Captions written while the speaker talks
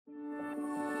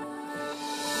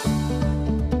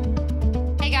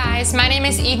guys, my name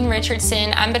is Eden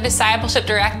Richardson. I'm the Discipleship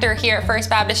Director here at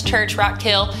First Baptist Church, Rock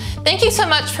Hill. Thank you so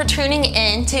much for tuning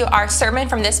in to our sermon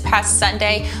from this past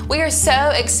Sunday. We are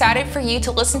so excited for you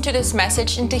to listen to this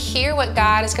message and to hear what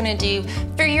God is going to do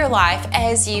for your life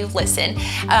as you listen.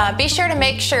 Be sure to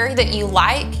make sure that you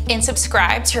like and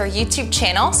subscribe to our YouTube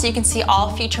channel so you can see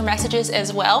all future messages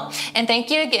as well. And thank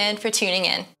you again for tuning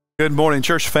in. Good morning,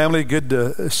 church family. Good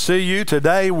to see you.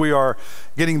 Today we are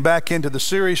getting back into the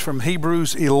series from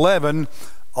Hebrews 11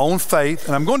 on faith.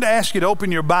 And I'm going to ask you to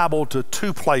open your Bible to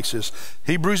two places.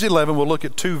 Hebrews 11, we'll look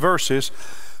at two verses,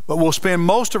 but we'll spend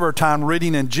most of our time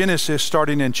reading in Genesis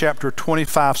starting in chapter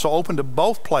 25. So open to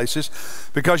both places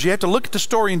because you have to look at the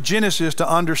story in Genesis to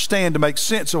understand, to make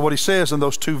sense of what he says in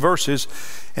those two verses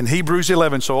in Hebrews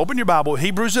 11. So open your Bible,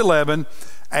 Hebrews 11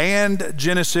 and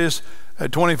Genesis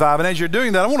 25. And as you're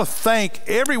doing that, I want to thank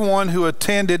everyone who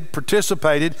attended,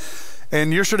 participated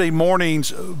in yesterday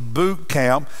morning's boot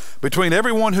camp. Between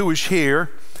everyone who was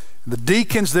here, the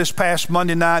deacons this past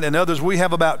Monday night and others, we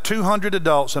have about 200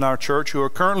 adults in our church who are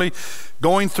currently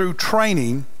going through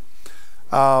training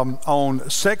on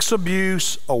sex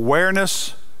abuse,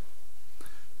 awareness,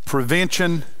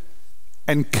 prevention,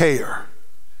 and care.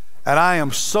 And I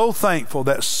am so thankful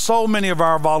that so many of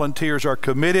our volunteers are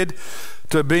committed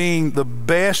to being the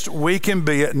best we can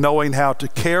be at knowing how to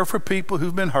care for people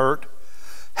who've been hurt,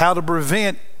 how to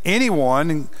prevent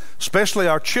anyone, especially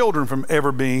our children, from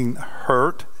ever being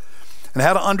hurt, and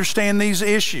how to understand these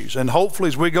issues. And hopefully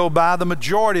as we go by, the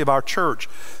majority of our church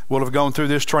will have gone through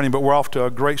this training, but we're off to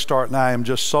a great start, and I am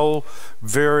just so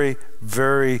very,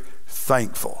 very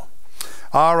thankful.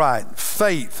 All right,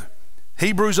 faith.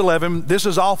 Hebrews 11, this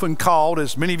is often called,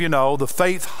 as many of you know, the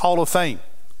Faith Hall of Fame.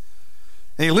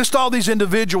 And he lists all these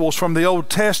individuals from the Old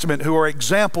Testament who are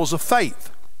examples of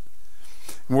faith.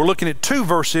 And we're looking at two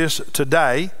verses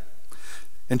today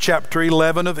in chapter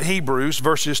 11 of Hebrews,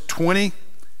 verses 20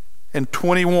 and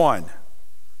 21.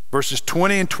 Verses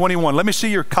 20 and 21. Let me see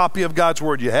your copy of God's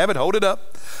Word. You have it, hold it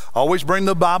up. Always bring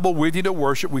the Bible with you to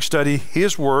worship. We study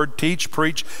His Word, teach,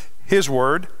 preach His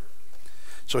Word.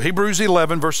 So Hebrews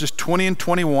 11, verses 20 and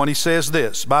 21, he says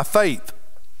this: by faith,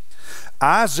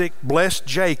 Isaac blessed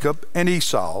Jacob and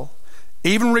Esau,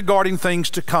 even regarding things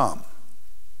to come.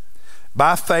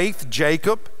 By faith,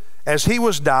 Jacob, as he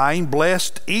was dying,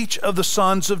 blessed each of the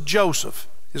sons of Joseph,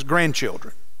 his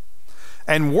grandchildren,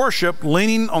 and worshiped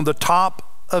leaning on the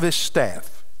top of his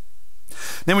staff.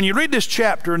 Now, when you read this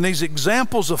chapter and these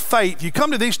examples of faith, you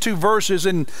come to these two verses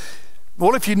and,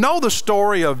 well, if you know the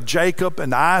story of Jacob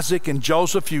and Isaac and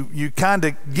Joseph, you kind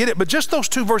of get it. But just those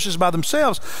two verses by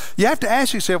themselves, you have to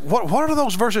ask yourself, what are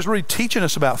those verses really teaching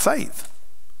us about faith?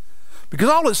 Because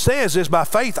all it says is, by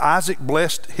faith, Isaac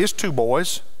blessed his two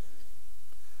boys.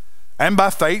 And by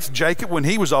faith, Jacob, when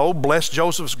he was old, blessed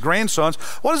Joseph's grandsons.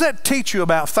 What does that teach you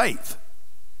about faith?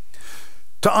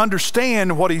 To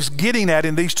understand what he's getting at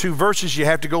in these two verses, you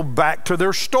have to go back to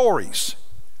their stories.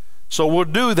 So we'll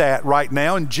do that right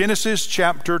now in Genesis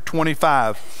chapter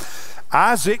 25.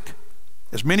 Isaac,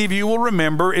 as many of you will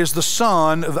remember, is the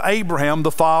son of Abraham,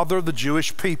 the father of the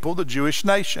Jewish people, the Jewish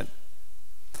nation.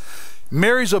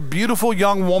 Marries a beautiful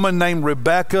young woman named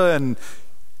Rebekah, and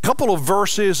a couple of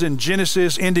verses in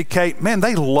Genesis indicate, man,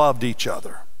 they loved each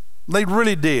other. They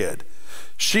really did.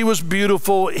 She was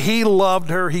beautiful. He loved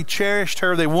her. He cherished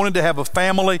her. They wanted to have a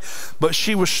family, but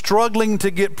she was struggling to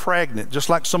get pregnant, just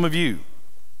like some of you.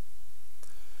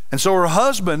 And so her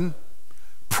husband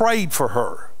prayed for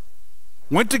her,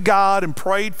 went to God and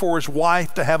prayed for his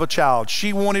wife to have a child.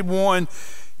 She wanted one,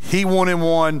 he wanted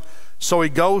one, so he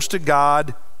goes to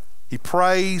God, he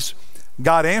prays,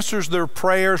 God answers their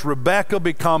prayers, Rebekah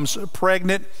becomes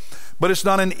pregnant, but it's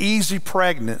not an easy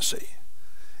pregnancy.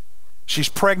 She's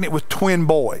pregnant with twin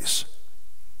boys.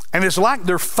 And it's like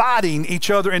they're fighting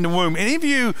each other in the womb. Any of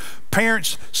you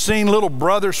parents seen little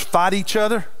brothers fight each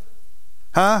other?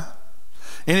 Huh?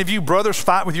 Any of you brothers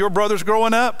fight with your brothers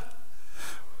growing up?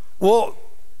 Well,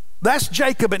 that's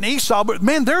Jacob and Esau, but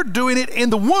man, they're doing it in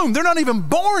the womb. They're not even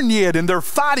born yet, and they're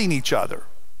fighting each other.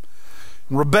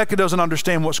 And Rebekah doesn't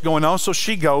understand what's going on, so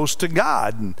she goes to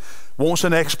God and wants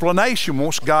an explanation,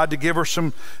 wants God to give her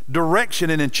some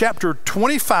direction. And in chapter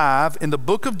 25 in the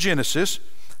book of Genesis,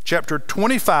 chapter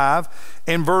 25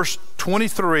 and verse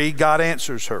 23, God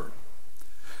answers her.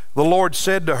 The Lord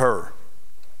said to her,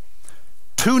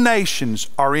 2 nations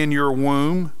are in your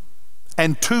womb,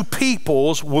 and 2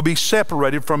 peoples will be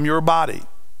separated from your body.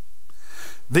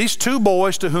 These 2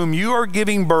 boys to whom you are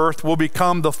giving birth will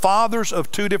become the fathers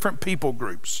of 2 different people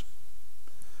groups,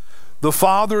 the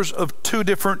fathers of 2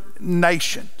 different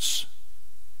nations.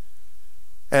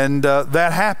 And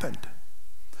that happened.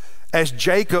 as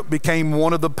Jacob became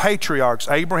one of the patriarchs.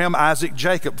 Abraham, Isaac,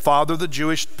 Jacob, father of the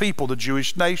Jewish people, the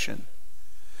Jewish nation.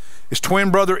 His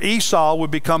twin brother Esau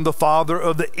would become the father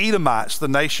of the Edomites, the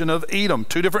nation of Edom.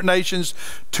 Two different nations,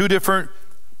 two different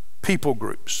people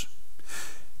groups.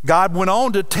 God went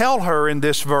on to tell her in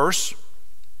this verse,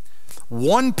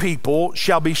 one people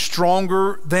shall be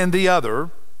stronger than the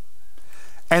other,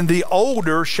 and the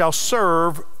older shall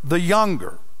serve the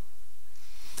younger.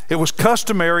 It was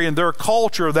customary in their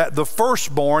culture that the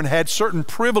firstborn had certain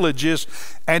privileges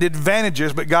and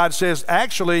advantages, but God says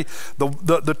actually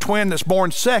the twin that's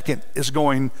born second is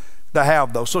going to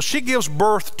have those. So she gives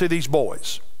birth to these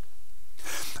boys.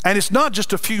 And it's not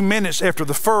just a few minutes after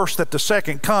the first that the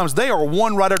second comes. They are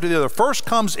one right after the other. First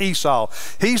comes Esau.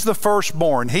 He's the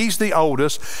firstborn. He's the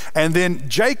oldest. And then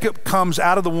Jacob comes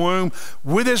out of the womb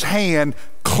with his hand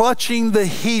clutching the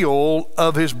heel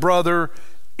of his brother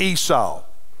Esau.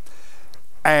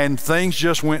 And things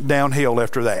just went downhill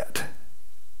after that.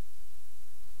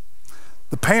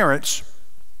 The parents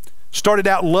started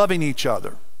out loving each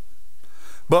other.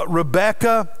 But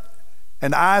Rebekah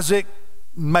and Isaac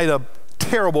made a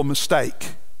terrible mistake.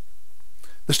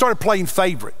 They started playing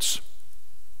favorites.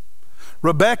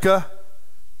 Rebekah,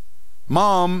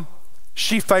 mom,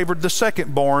 she favored the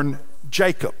second born,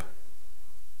 Jacob.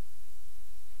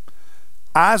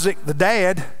 Isaac, the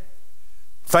dad,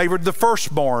 favored the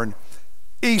firstborn,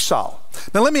 Esau.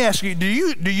 Now let me ask you, do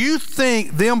you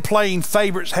think them playing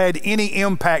favorites had any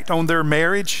impact on their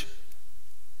marriage?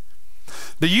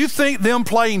 Do you think them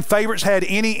playing favorites had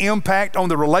any impact on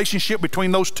the relationship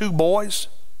between those two boys?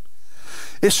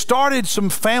 It started some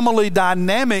family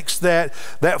dynamics that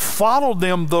followed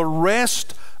them the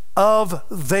rest of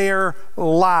their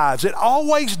lives. It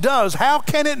always does. How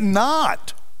can it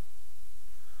not?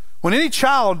 When any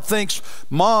child thinks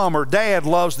mom or dad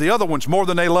loves the other ones more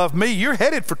than they love me, you're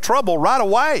headed for trouble right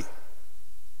away.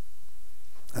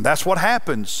 And that's what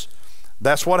happens.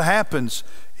 That's what happens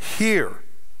here.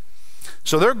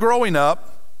 So they're growing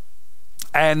up,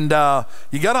 and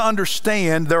you got to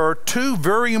understand there are two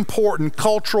very important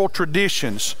cultural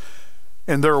traditions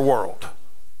in their world.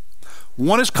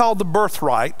 One is called the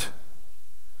birthright.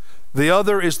 The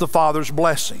other is the father's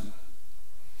blessing.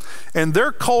 In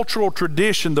their cultural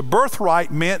tradition, the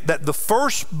birthright meant that the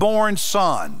firstborn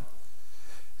son,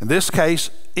 in this case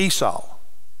Esau,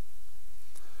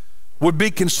 would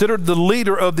be considered the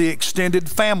leader of the extended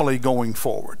family going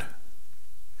forward.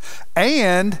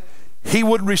 And he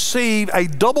would receive a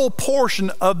double portion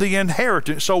of the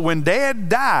inheritance. So when dad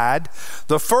died,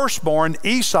 the firstborn,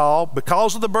 Esau,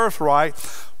 because of the birthright,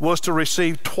 was to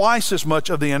receive twice as much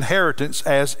of the inheritance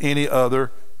as any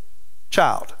other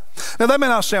child. Now that may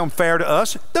not sound fair to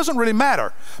us. It doesn't really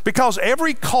matter, because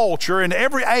every culture and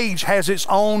every age has its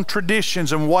own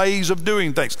traditions and ways of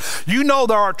doing things. You know,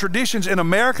 there are traditions in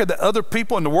America that other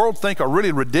people in the world think are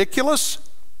really ridiculous.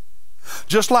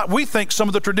 Just like we think some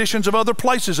of the traditions of other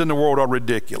places in the world are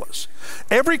ridiculous.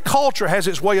 Every culture has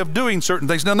its way of doing certain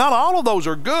things. Now, not all of those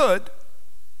are good,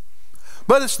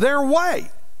 but it's their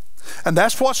way. And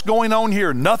that's what's going on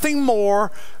here. Nothing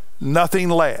more, nothing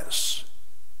less.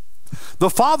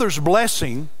 The father's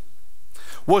blessing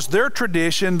was their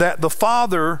tradition that the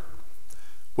father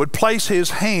would place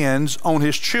his hands on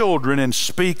his children and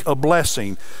speak a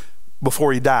blessing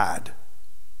before he died.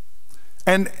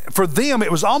 And for them,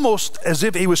 it was almost as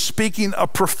if he was speaking a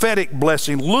prophetic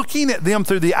blessing, looking at them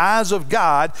through the eyes of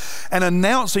God and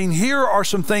announcing, here are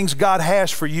some things God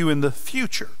has for you in the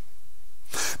future.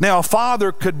 Now, a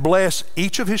father could bless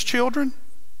each of his children,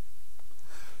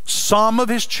 some of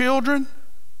his children,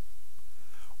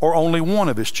 or only one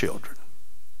of his children.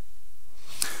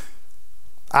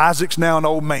 Isaac's now an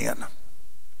old man.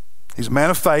 He's a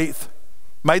man of faith,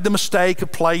 made the mistake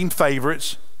of playing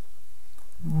favorites.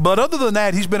 But other than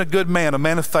that, he's been a good man, a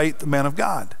man of faith, a man of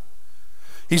God.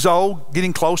 He's old,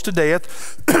 getting close to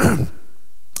death,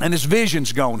 and his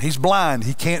vision's gone. He's blind,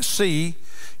 he can't see,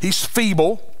 he's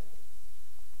feeble.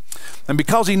 And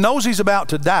because he knows he's about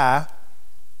to die,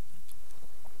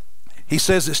 he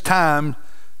says it's time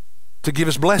to give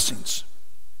his blessings.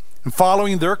 And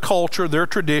following their culture, their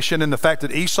tradition, and the fact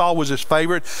that Esau was his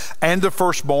favorite and the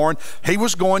firstborn, he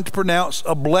was going to pronounce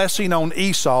a blessing on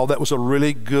Esau that was a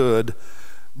really good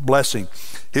blessing.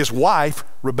 His wife,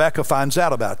 Rebekah, finds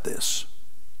out about this.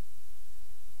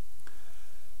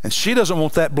 And she doesn't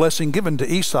want that blessing given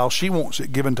to Esau. She wants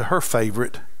it given to her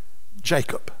favorite,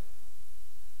 Jacob.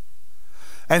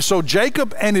 And so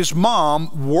Jacob and his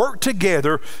mom work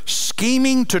together,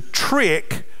 scheming to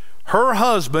trick her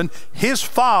husband, his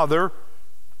father,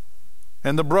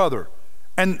 and the brother.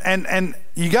 And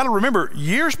you got to remember,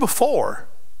 years before,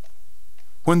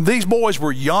 when these boys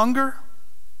were younger,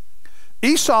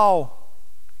 Esau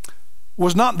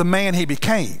was not the man he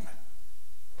became.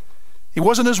 He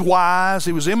wasn't as wise.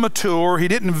 He was immature. He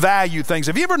didn't value things.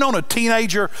 Have you ever known a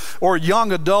teenager or a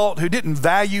young adult who didn't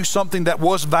value something that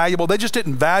was valuable? They just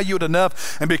didn't value it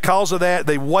enough, and because of that,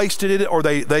 they wasted it, or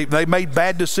they made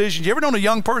bad decisions. You ever known a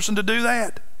young person to do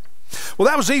that? Well,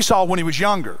 that was Esau when he was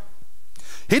younger.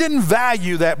 He didn't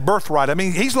value that birthright. I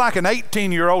mean, he's like an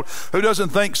 18-year-old who doesn't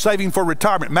think saving for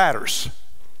retirement matters.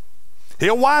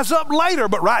 He'll wise up later,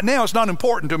 but right now it's not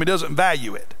important to him. He doesn't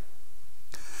value it.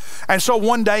 And so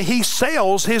one day he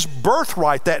sells his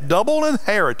birthright, that double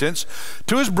inheritance,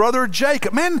 to his brother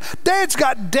Jacob. Man, Dad's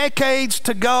got decades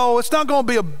to go. It's not going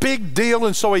to be a big deal.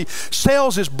 And so he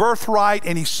sells his birthright,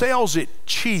 and he sells it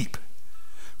cheap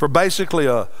for basically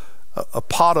a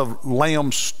pot of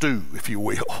lamb stew, if you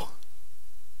will.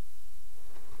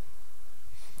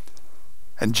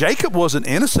 And Jacob wasn't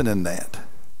innocent in that,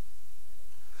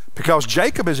 because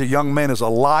Jacob as a young man is a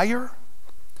liar,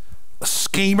 a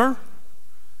schemer,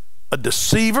 a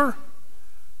deceiver,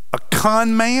 a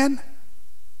con man.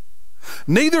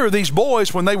 Neither of these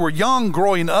boys, when they were young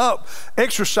growing up,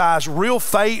 exercised real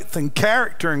faith and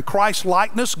character and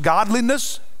Christ-likeness,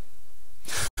 godliness.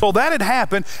 So that had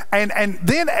happened, and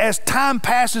then as time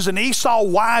passes and Esau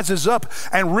wises up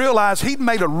and realizes he'd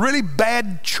made a really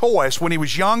bad choice when he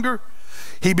was younger,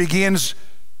 he begins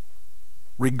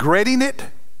regretting it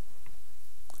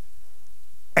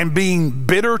and being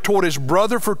bitter toward his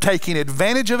brother for taking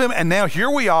advantage of him. And now here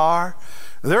we are.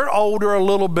 They're older a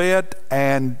little bit,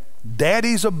 and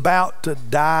Daddy's about to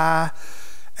die.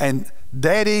 And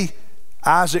Daddy,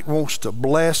 Isaac, wants to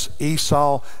bless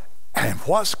Esau. And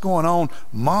what's going on?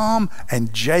 Mom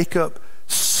and Jacob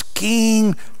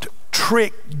scheme to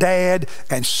trick Dad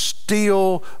and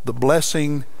steal the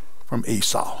blessing from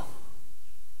Esau.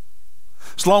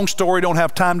 It's a long story. Don't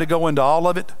have time to go into all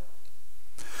of it.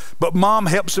 But Mom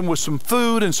helps him with some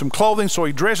food and some clothing, so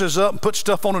he dresses up and puts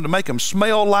stuff on him to make him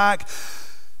smell like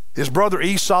his brother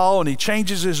Esau, and he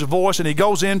changes his voice and he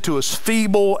goes into his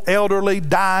feeble, elderly,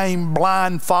 dying,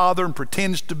 blind father and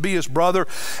pretends to be his brother.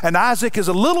 And Isaac is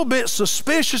a little bit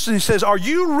suspicious, and he says, "Are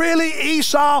you really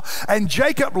Esau?" And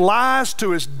Jacob lies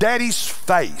to his daddy's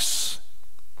face.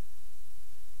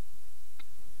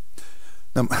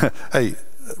 Now, hey,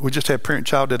 we just had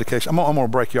parent-child dedication. I'm going to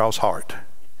break y'all's heart.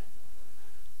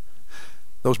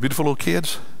 Those beautiful little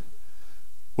kids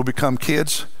will become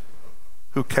kids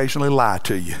who occasionally lie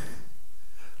to you,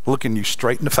 looking you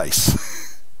straight in the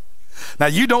face. Now,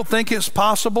 you don't think it's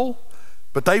possible,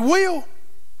 but they will.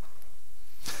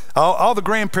 All the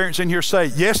grandparents in here say,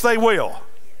 yes, they will.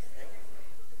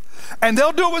 And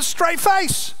they'll do it with a straight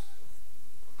face.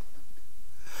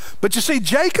 But you see,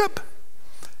 Jacob,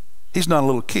 he's not a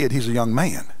little kid, he's a young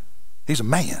man. He's a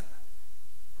man,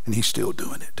 and he's still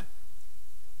doing it.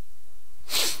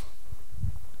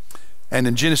 And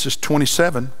in Genesis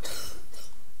 27,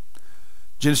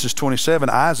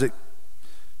 Isaac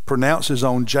pronounces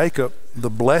on Jacob the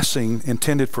blessing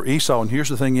intended for Esau. And here's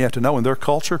the thing you have to know: in their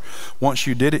culture, once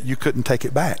you did it, you couldn't take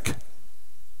it back.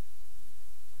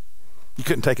 You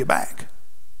couldn't take it back.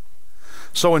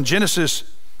 So in Genesis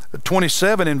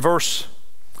 27, in verse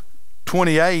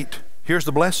 28, here's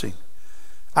the blessing.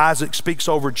 Isaac speaks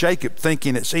over Jacob,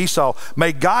 thinking it's Esau.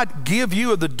 "May God give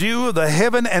you of the dew of the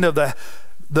heaven and of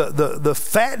the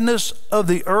fatness of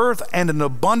the earth and an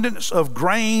abundance of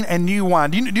grain and new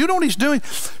wine." Do you know what he's doing?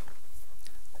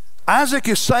 Isaac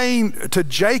is saying to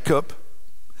Jacob,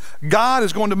 God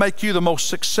is going to make you the most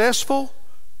successful,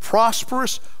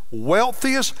 prosperous,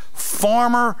 wealthiest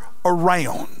farmer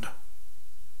around.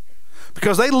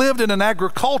 Because they lived in an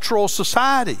agricultural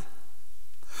society.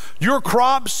 Your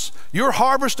crops, your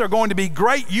harvest are going to be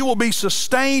great. You will be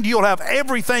sustained. You'll have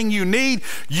everything you need.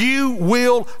 You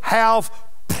will have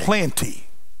plenty.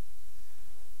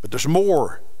 But there's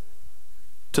more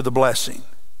to the blessing.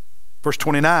 Verse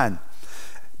 29,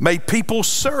 "May people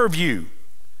serve you.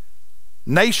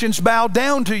 Nations bow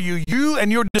down to you. You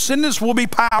and your descendants will be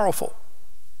powerful.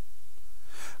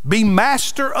 Be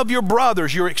master of your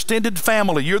brothers, your extended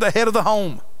family. You're the head of the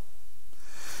home.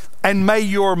 And may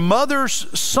your mother's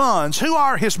sons," who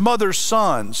are his mother's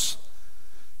sons?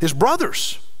 His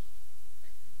brothers.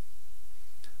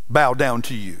 "Bow down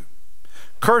to you.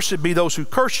 Cursed be those who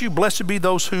curse you, blessed be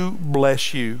those who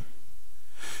bless you."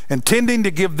 Intending to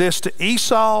give this to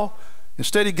Esau,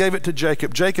 instead he gave it to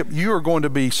Jacob. Jacob, you are going to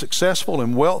be successful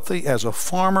and wealthy as a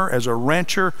farmer, as a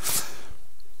rancher,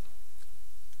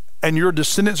 and your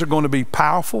descendants are going to be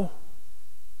powerful,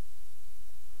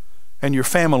 and your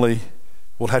family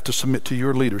will have to submit to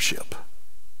your leadership.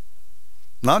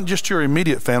 Not just your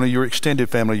immediate family, your extended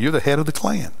family. You're the head of the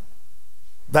clan.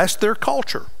 That's their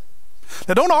culture.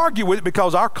 Now, don't argue with it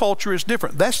because our culture is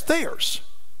different. That's theirs.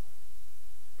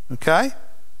 Okay?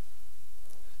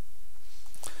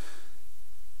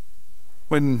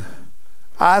 When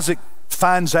Isaac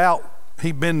finds out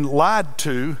he'd been lied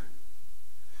to,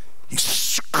 he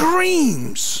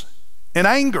screams in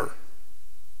anger.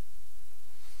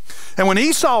 And when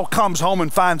Esau comes home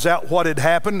and finds out what had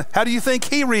happened, how do you think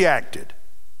he reacted?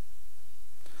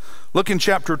 Look in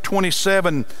chapter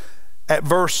 27 at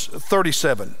verse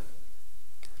 37.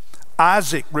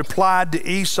 Isaac replied to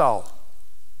Esau,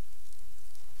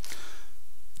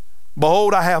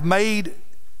 "Behold, I have made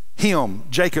him,"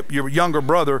 Jacob, your younger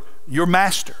brother, "your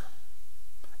master,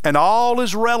 and all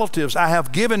his relatives I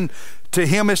have given to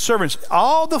him as servants."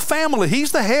 All the family,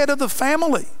 he's the head of the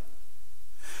family.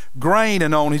 Grain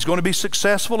and on, he's going to be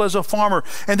successful as a farmer.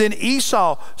 And then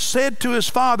Esau said to his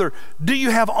father, "Do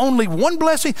you have only one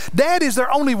blessing? Dad, is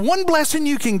there only one blessing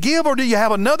you can give, or do you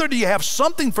have another? Do you have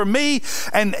something for me?"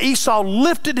 And Esau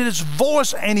lifted his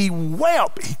voice and he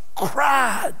wept. He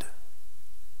cried,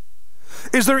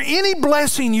 "Is there any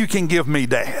blessing you can give me,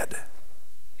 Dad?"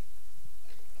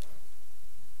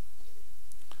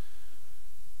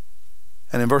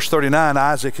 And in verse 39,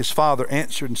 Isaac, his father,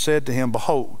 answered and said to him,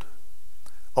 "Behold,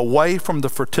 away from the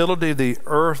fertility of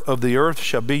the earth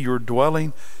shall be your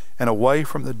dwelling, and away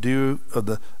from the dew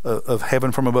of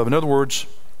heaven from above." In other words,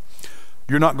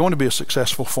 you're not going to be a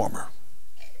successful farmer.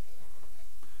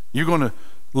 You're going to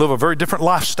live a very different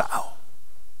lifestyle.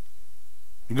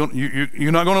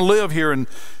 You're not going to live here in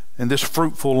this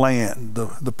fruitful land,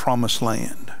 the promised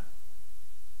land.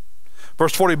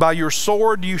 Verse 40, "By your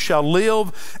sword you shall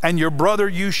live, and your brother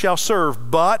you shall serve.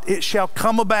 But it shall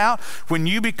come about when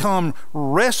you become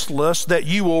restless that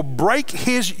you will break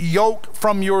his yoke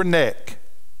from your neck."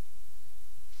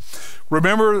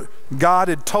 Remember, God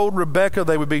had told Rebekah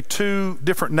they would be two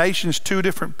different nations, two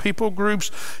different people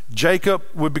groups. Jacob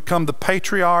would become the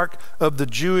patriarch of the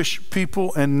Jewish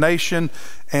people and nation,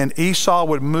 and Esau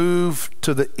would move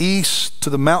to the east, to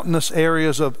the mountainous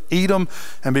areas of Edom,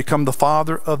 and become the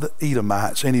father of the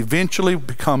Edomites, and eventually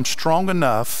become strong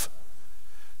enough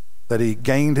that he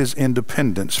gained his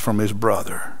independence from his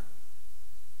brother.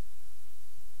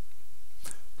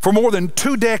 For more than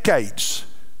 2 decades,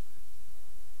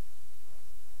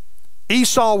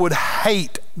 Esau would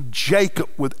hate Jacob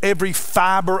with every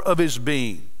fiber of his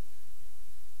being.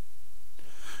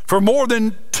 For more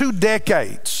than 2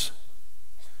 decades,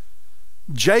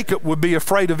 Jacob would be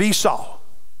afraid of Esau.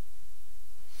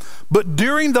 But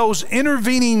during those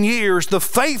intervening years, the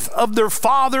faith of their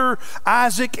father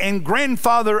Isaac and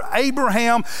grandfather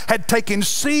Abraham had taken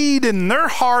seed in their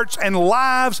hearts and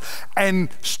lives and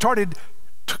started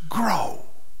to grow.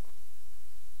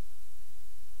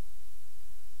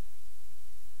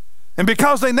 And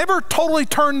because they never totally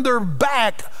turned their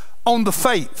back on the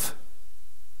faith,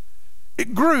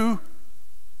 it grew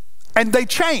and they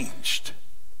changed.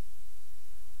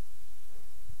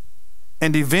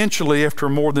 And eventually, after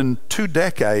more than 2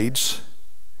 decades,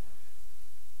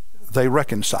 they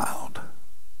reconciled.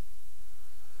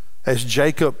 As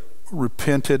Jacob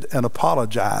repented and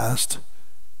apologized,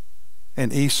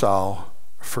 and Esau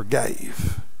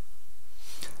forgave.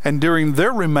 And during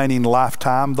their remaining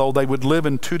lifetime, though they would live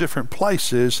in 2 different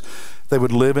places, they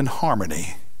would live in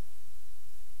harmony.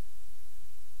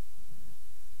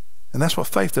 And that's what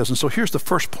faith does. And so here's the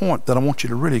first point that I want you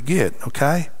to really get,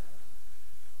 okay?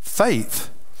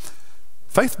 Faith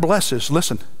blesses,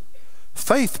 listen,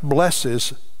 faith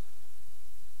blesses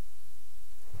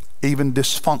even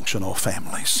dysfunctional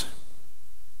families.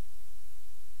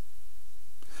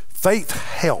 Faith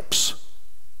helps.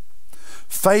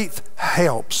 Faith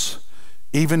helps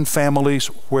even families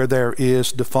where there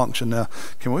is dysfunction. Now,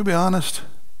 can we be honest?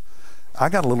 I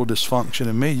got a little dysfunction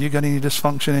in me. You got any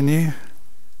dysfunction in you?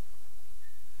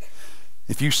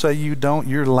 If you say you don't,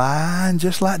 you're lying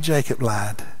just like Jacob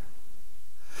lied.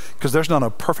 Because there's not a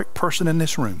perfect person in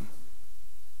this room.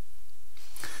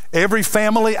 Every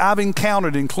family I've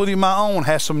encountered, including my own,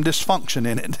 has some dysfunction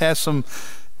in it, has some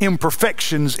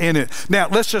imperfections in it. Now,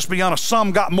 let's just be honest.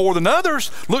 Some got more than others.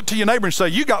 Look to your neighbor and say,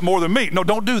 "You got more than me." No,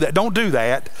 don't do that. Don't do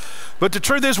that. But the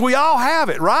truth is, we all have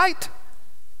it, right?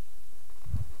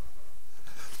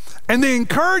 And the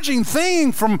encouraging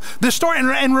thing from this story,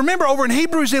 and remember over in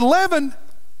Hebrews 11,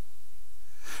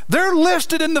 they're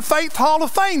listed in the Faith Hall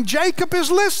of Fame. Jacob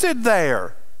is listed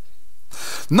there.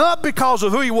 Not because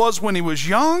of who he was when he was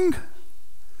young,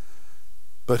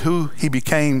 but who he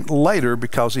became later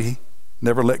because he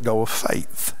never let go of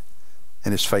faith,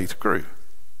 and his faith grew.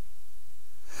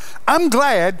 I'm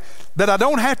glad that I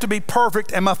don't have to be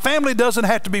perfect and my family doesn't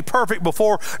have to be perfect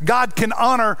before God can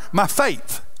honor my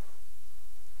faith.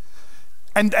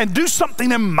 And do something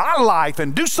in my life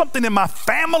and do something in my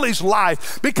family's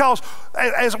life. Because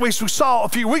as we saw a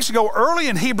few weeks ago, early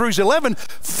in Hebrews 11,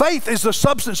 faith is the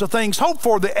substance of things hoped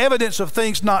for, the evidence of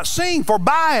things not seen. For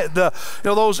by it,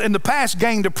 those in the past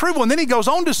gained approval. And then he goes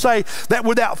on to say that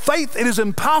without faith, it is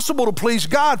impossible to please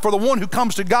God. For the one who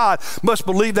comes to God must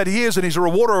believe that he is, and he's a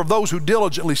rewarder of those who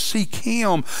diligently seek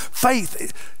him. Faith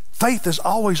is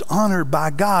always honored by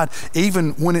God,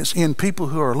 even when it's in people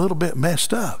who are a little bit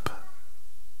messed up.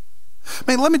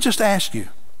 Man, let me just ask you,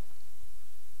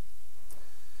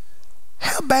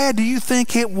 how bad do you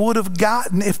think it would have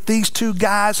gotten if these two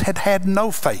guys had had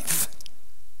no faith?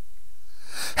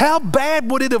 How bad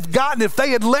would it have gotten if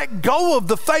they had let go of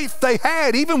the faith they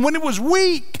had, even when it was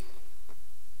weak?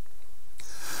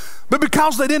 But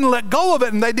because they didn't let go of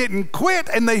it and they didn't quit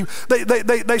and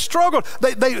they struggled,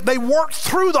 they worked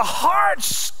through the hard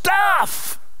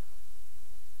stuff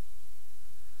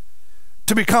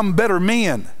to become better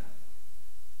men,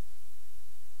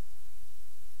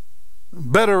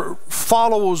 better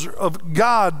followers of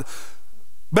God,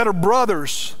 better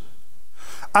brothers.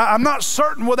 I'm not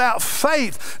certain without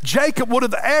faith Jacob would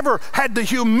have ever had the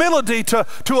humility to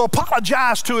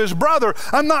apologize to his brother.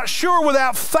 I'm not sure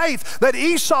without faith that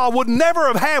Esau would never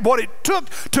have had what it took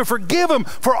to forgive him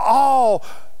for all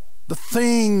the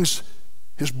things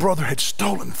his brother had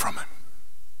stolen from him.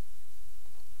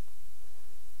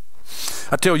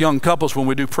 I tell young couples when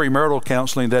we do premarital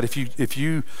counseling that if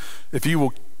you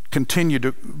will continue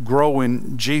to grow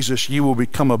in Jesus, you will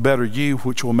become a better you,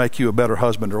 which will make you a better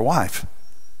husband or wife.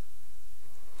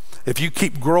 If you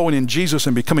keep growing in Jesus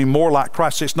and becoming more like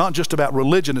Christ, it's not just about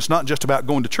religion, it's not just about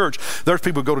going to church. There's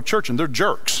people who go to church and they're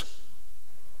jerks.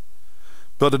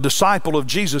 But a disciple of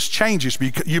Jesus changes.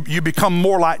 You become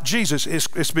more like Jesus.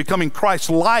 It's becoming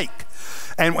Christ-like.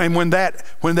 And when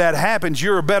that happens,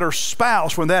 you're a better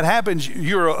spouse. When that happens,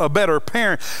 you're a better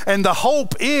parent. And the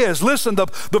hope is, listen, the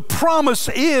promise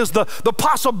is, the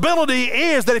possibility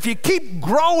is that if you keep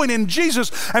growing in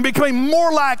Jesus and becoming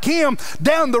more like him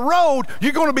down the road,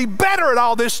 you're going to be better at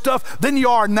all this stuff than you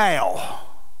are now.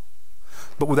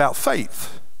 But without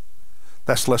faith,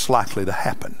 that's less likely to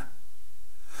happen.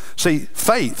 See,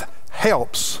 faith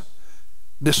helps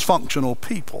dysfunctional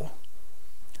people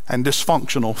and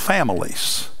dysfunctional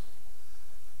families.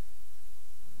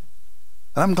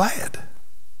 And I'm glad.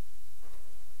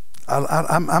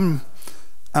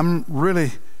 I'm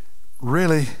really,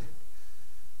 really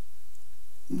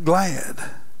glad.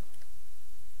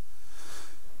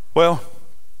 Well,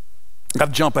 I've got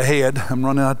to jump ahead. I'm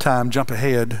running out of time. Jump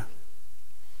ahead.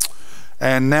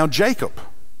 And now Jacob.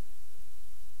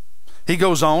 He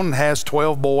goes on and has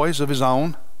 12 boys of his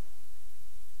own.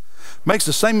 Makes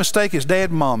the same mistake his dad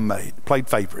and mom made, played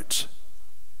favorites.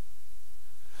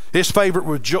 His favorite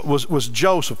was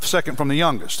Joseph, second from the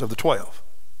youngest of the 12.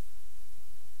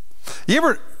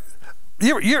 You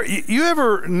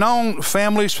ever known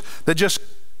families that just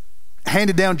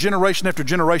handed down generation after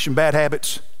generation bad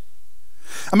habits?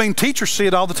 I mean, teachers see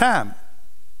it all the time.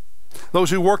 Those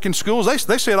who work in schools,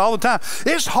 they say it all the time.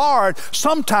 It's hard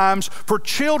sometimes for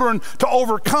children to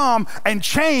overcome and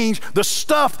change the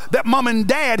stuff that mom and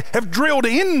dad have drilled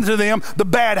into them, the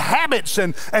bad habits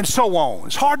and so on.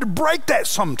 It's hard to break that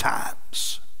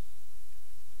sometimes.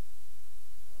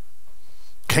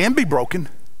 Can be broken.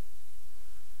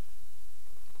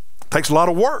 Takes a lot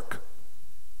of work,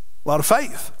 a lot of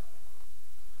faith.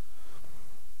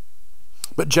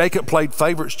 But Jacob played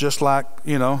favorites just like,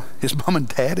 his mom and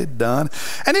dad had done.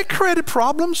 And it created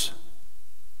problems.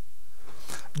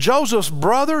 Joseph's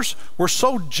brothers were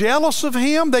so jealous of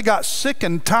him. They got sick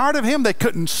and tired of him. They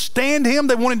couldn't stand him.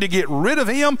 They wanted to get rid of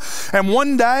him. And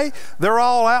one day, they're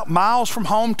all out miles from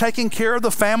home taking care of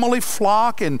the family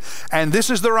flock. And this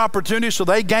is their opportunity. So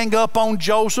they gang up on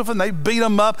Joseph and they beat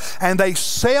him up. And they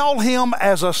sell him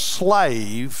as a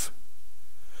slave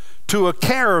to a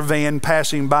caravan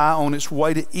passing by on its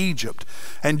way to Egypt.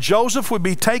 And Joseph would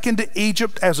be taken to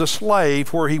Egypt as a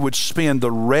slave where he would spend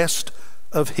the rest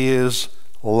of his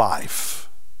life.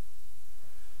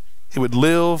 He would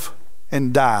live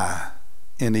and die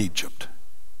in Egypt.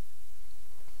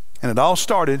 And it all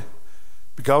started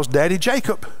because Daddy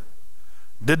Jacob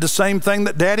did the same thing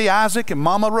that Daddy Isaac and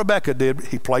Mama Rebecca did.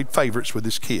 He played favorites with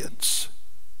his kids.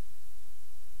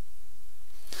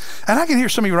 And I can hear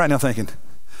some of you right now thinking,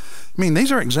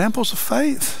 these are examples of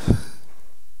faith.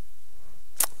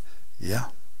 Yeah,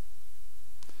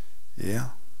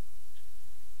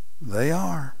 they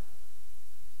are.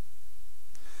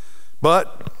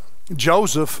 But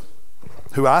Joseph,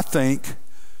 who I think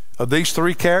of these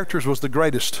three characters was the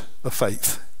greatest of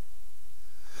faith.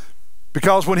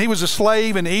 Because when he was a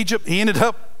slave in Egypt, he ended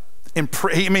up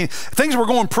things were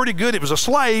going pretty good. It was a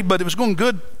slave, but it was going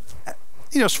good,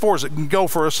 as far as it can go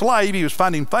for a slave. He was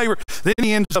finding favor. Then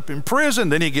he ends up in prison.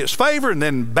 Then he gets favor, and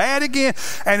then bad again.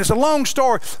 And it's a long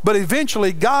story. But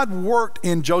eventually, God worked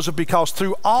in Joseph because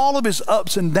through all of his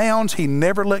ups and downs, he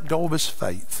never let go of his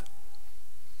faith.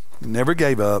 He never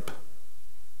gave up.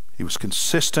 He was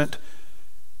consistent.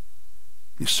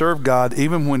 He served God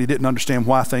even when he didn't understand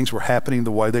why things were happening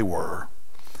the way they were.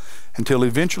 Until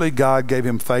eventually God gave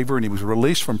him favor and he was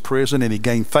released from prison and he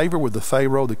gained favor with the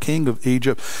Pharaoh, the king of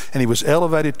Egypt, and he was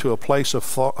elevated to a place of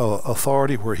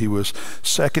authority where he was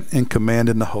second in command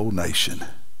in the whole nation.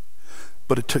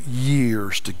 But it took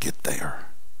years to get there.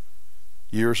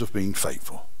 Years of being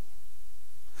faithful.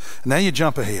 And now you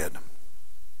jump ahead.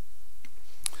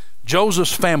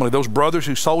 Joseph's family, those brothers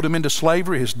who sold him into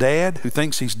slavery, his dad who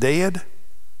thinks he's dead,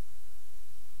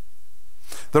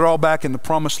 they're all back in the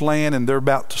promised land and they're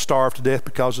about to starve to death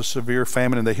because of severe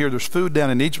famine, and they hear there's food down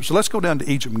in Egypt, so let's go down to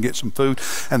Egypt and get some food,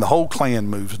 and the whole clan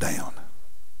moves down.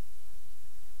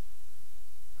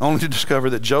 Only to discover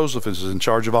that Joseph is in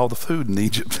charge of all the food in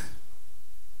Egypt.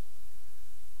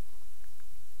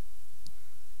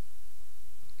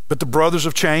 But the brothers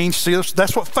have changed. See,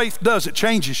 that's what faith does. It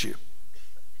changes you.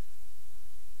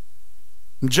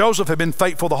 And Joseph had been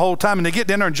faithful the whole time, and they get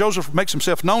down there and Joseph makes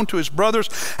himself known to his brothers,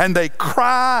 and they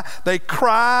cry, they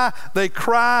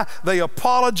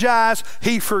apologize,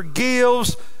 he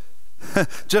forgives,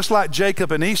 just like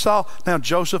Jacob and Esau, now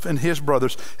Joseph and his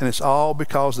brothers, and it's all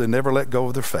because they never let go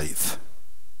of their faith.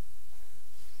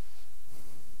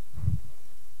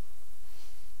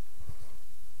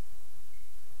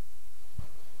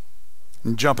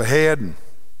 And jump ahead, and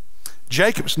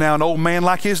Jacob's now an old man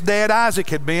like his dad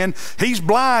Isaac had been. He's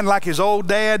blind like his old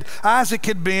dad Isaac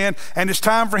had been, and it's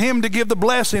time for him to give the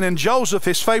blessing. And Joseph,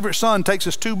 his favorite son, takes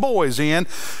his two boys in,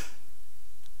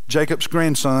 Jacob's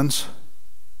grandsons,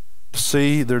 to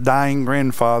see their dying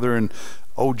grandfather. And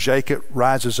old Jacob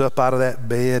rises up out of that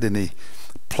bed and he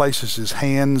places his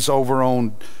hands over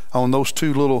on those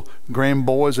two little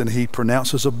grandboys, and he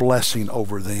pronounces a blessing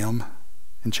over them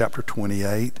in chapter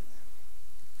 28.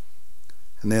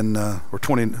 And then, or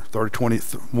 20, 30, 20,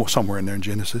 somewhere in there in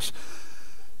Genesis.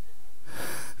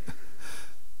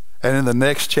 And in the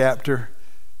next chapter,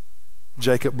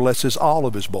 Jacob blesses all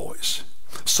of his boys.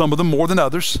 Some of them more than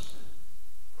others.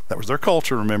 That was their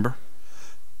culture, remember.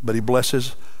 But he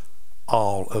blesses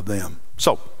all of them.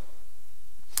 So,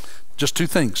 just two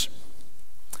things.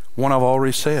 One I've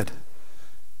already said.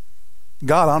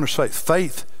 God honors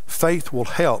faith. Faith will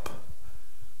help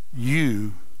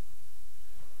you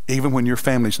even when your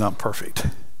family's not perfect.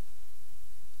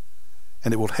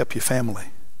 And it will help your family.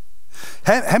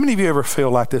 How many of you ever feel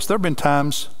like this? There have been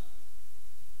times,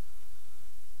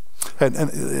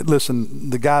 and listen,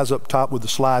 the guys up top with the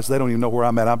slides, they don't even know where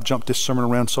I'm at. I've jumped this sermon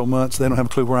around so much, they don't have a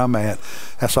clue where I'm at.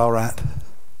 That's all right.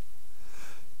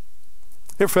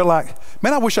 You ever feel like,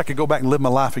 man, I wish I could go back and live my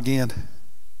life again?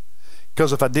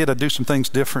 Because if I did, I'd do some things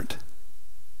different.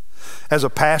 As a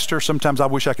pastor, sometimes I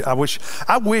wish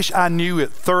I knew at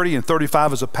 30 and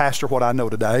 35 as a pastor what I know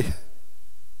today.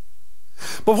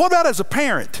 But what about as a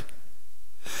parent?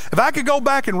 If I could go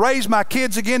back and raise my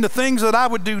kids again to things that I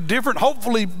would do different,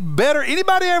 hopefully better.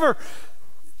 Anybody ever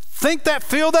think that,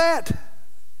 feel that?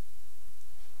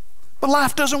 But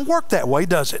life doesn't work that way,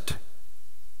 does it?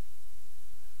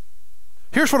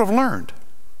 Here's what I've learned.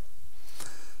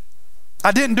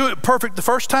 I didn't do it perfect the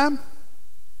first time.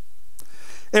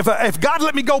 If God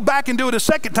let me go back and do it a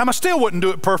second time, I still wouldn't do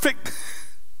it perfect.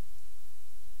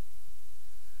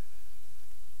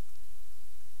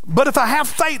 But if I have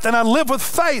faith and I live with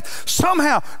faith,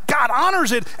 somehow God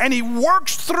honors it and he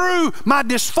works through my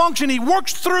dysfunction. He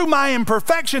works through my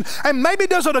imperfection, and maybe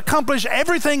doesn't accomplish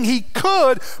everything he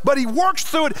could, but he works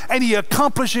through it and he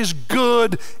accomplishes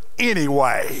good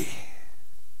anyway.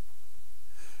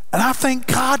 And I thank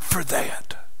God for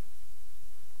that.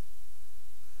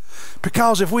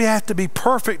 Because if we have to be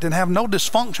perfect and have no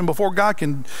dysfunction before God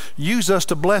can use us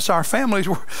to bless our families,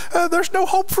 there's no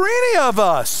hope for any of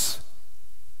us.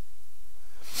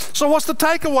 So what's the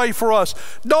takeaway for us?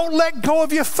 Don't let go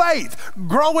of your faith.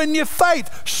 Grow in your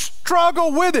faith.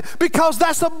 Struggle with it, because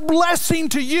that's a blessing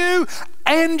to you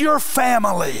and your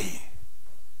family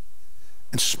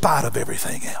in spite of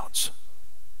everything else.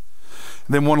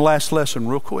 And then one last lesson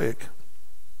real quick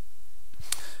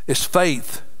is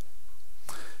faith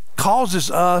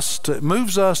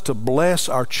moves us to bless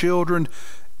our children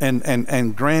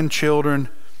and grandchildren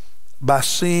by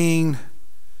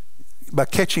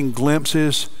catching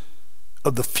glimpses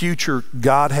of the future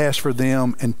God has for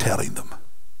them and telling them.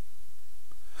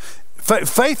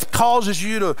 Faith causes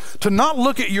you to not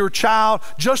look at your child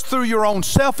just through your own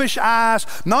selfish eyes,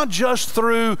 not just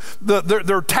through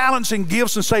their talents and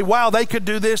gifts and say, wow, they could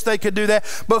do this, they could do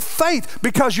that. But faith,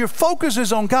 because your focus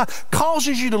is on God,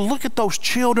 causes you to look at those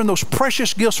children, those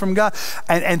precious gifts from God,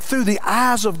 and through the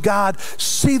eyes of God,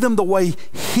 see them the way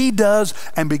He does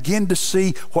and begin to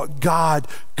see what God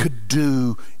could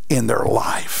do in their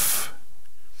life.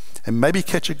 And maybe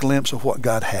catch a glimpse of what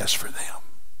God has for them.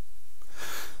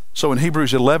 So in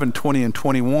Hebrews 11, 20 and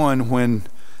 21, when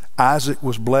Isaac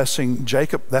was blessing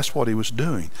Jacob, that's what he was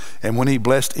doing. And when he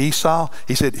blessed Esau,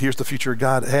 he said, here's the future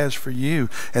God has for you.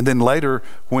 And then later,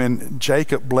 when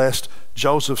Jacob blessed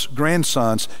Joseph's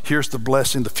grandsons, here's the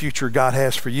blessing, the future God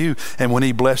has for you. And when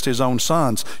he blessed his own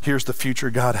sons, here's the future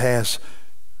God has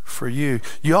for you.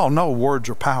 You all know words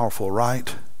are powerful,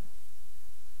 right?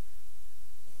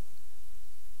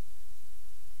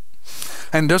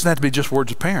 And it doesn't have to be just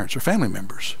words of parents or family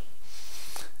members.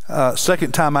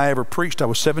 Second time I ever preached, I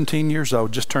was 17 years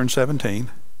old, just turned 17.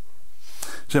 I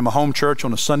was in my home church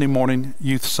on a Sunday morning,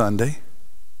 Youth Sunday.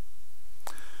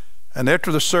 And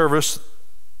after the service,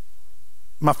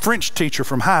 my French teacher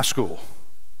from high school,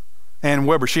 Ann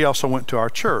Weber, she also went to our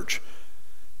church.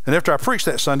 And after I preached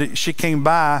that Sunday, she came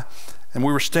by and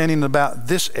we were standing about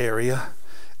this area.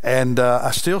 And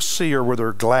I still see her with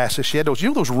her glasses. She had those, you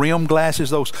know those rim glasses,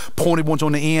 those pointed ones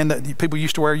on the end that people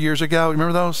used to wear years ago?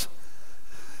 Remember those?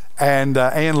 And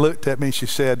Ann looked at me and she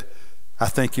said, I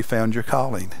think you found your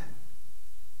calling.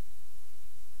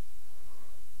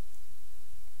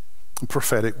 A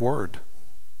prophetic word.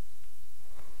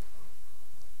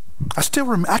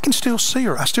 I can still see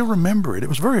her. I still remember it. It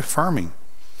was very affirming.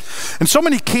 And so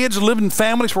many kids live in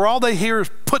families where all they hear is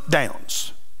put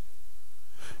downs.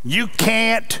 You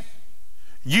can't,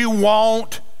 you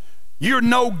won't, you're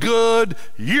no good,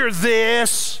 you're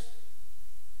this.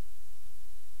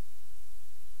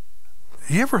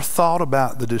 You ever thought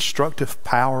about the destructive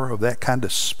power of that kind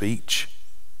of speech?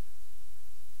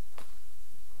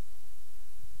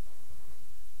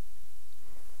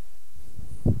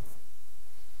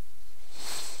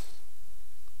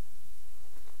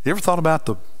 You ever thought about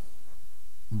the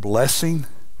blessing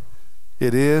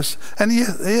it is? And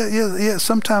yeah,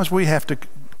 sometimes we have to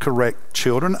correct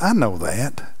children. I know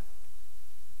that.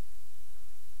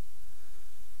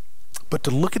 But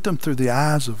to look at them through the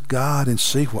eyes of God and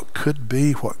see what could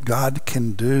be, what God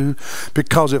can do.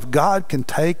 Because if God can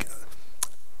take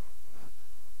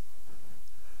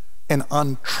an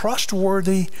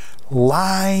untrustworthy,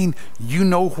 lying, you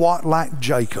know what, like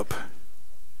Jacob,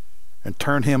 and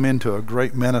turn him into a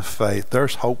great man of faith,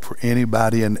 there's hope for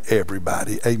anybody and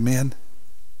everybody. Amen?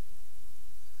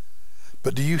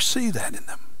 But do you see that in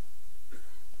them?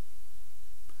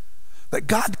 That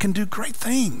God can do great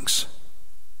things.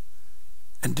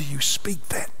 And do you speak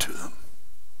that to them?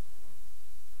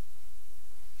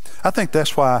 I think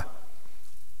that's why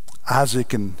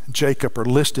Isaac and Jacob are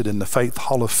listed in the Faith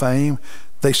Hall of Fame.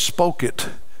 They spoke it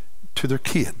to their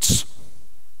kids.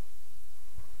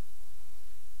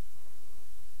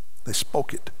 They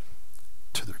spoke it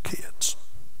to their kids.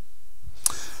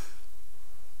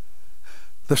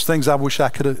 There's things I wish I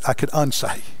could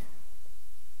unsay.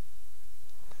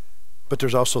 But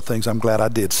there's also things I'm glad I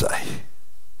did say.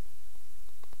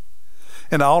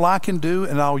 And all I can do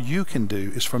and all you can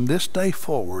do is from this day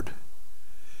forward,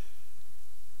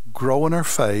 grow in our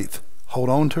faith, hold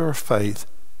on to our faith,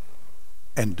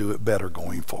 and do it better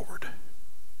going forward.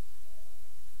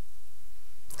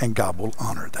 And God will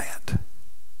honor that.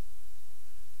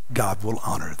 God will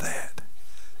honor that.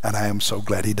 And I am so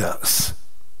glad He does.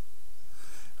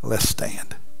 Let's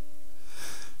stand.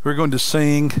 We're going to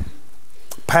sing.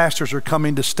 Pastors are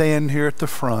coming to stand here at the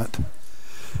front.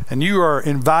 And you are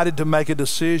invited to make a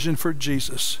decision for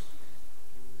Jesus.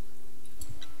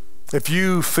 If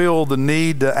you feel the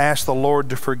need to ask the Lord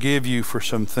to forgive you for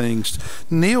some things,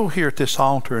 kneel here at this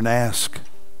altar and ask.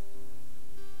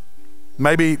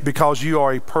 Maybe because you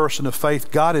are a person of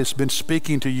faith, God has been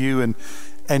speaking to you,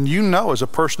 and you know as a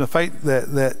person of faith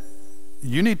that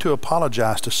you need to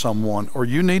apologize to someone or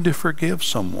you need to forgive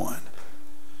someone.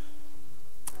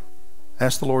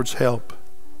 Ask the Lord's help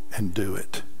and do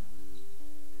it.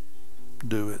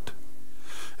 Do it.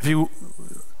 If you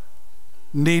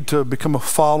need to become a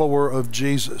follower of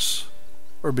Jesus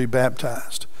or be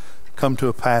baptized, come to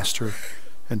a pastor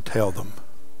and tell them.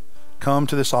 Come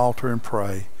to this altar and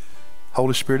pray.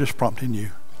 Holy Spirit is prompting you.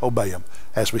 Obey Him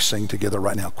as we sing together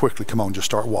right now. Quickly, come on, just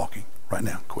start walking right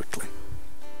now, quickly.